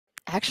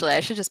Actually, I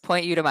should just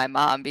point you to my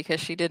mom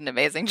because she did an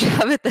amazing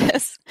job at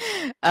this.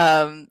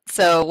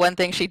 So one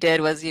thing she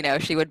did was,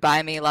 she would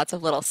buy me lots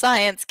of little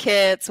science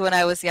kits when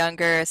I was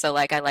younger. So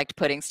like I liked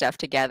putting stuff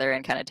together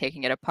and kind of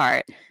taking it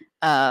apart.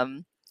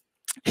 Um,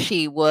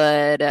 she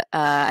would,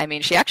 I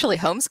mean, she actually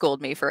homeschooled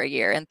me for a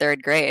year in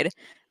third grade.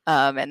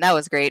 And that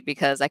was great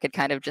because I could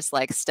kind of just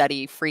like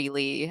study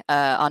freely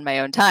on my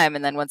own time.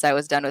 And then once I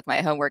was done with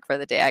my homework for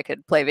the day, I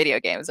could play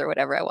video games or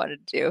whatever I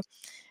wanted to do.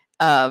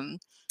 Um,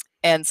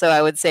 and so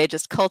I would say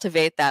just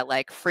cultivate that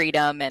like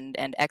freedom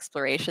and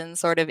exploration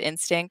sort of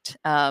instinct.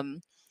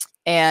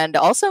 And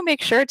also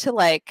make sure to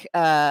like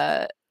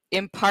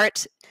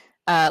impart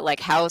like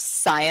how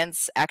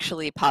science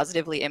actually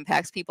positively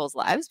impacts people's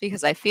lives,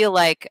 because I feel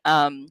like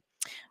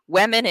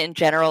women in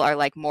general are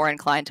like more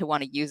inclined to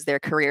want to use their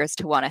careers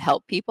to want to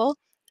help people.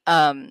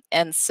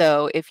 And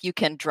so if you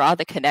can draw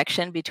the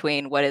connection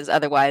between what is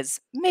otherwise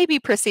maybe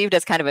perceived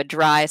as kind of a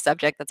dry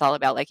subject that's all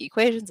about like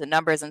equations and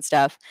numbers and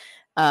stuff,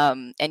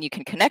 and you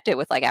can connect it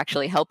with like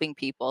actually helping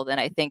people, then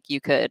I think you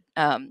could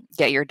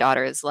get your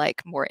daughters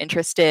like more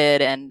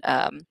interested and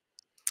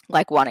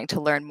like wanting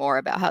to learn more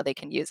about how they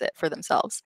can use it for themselves.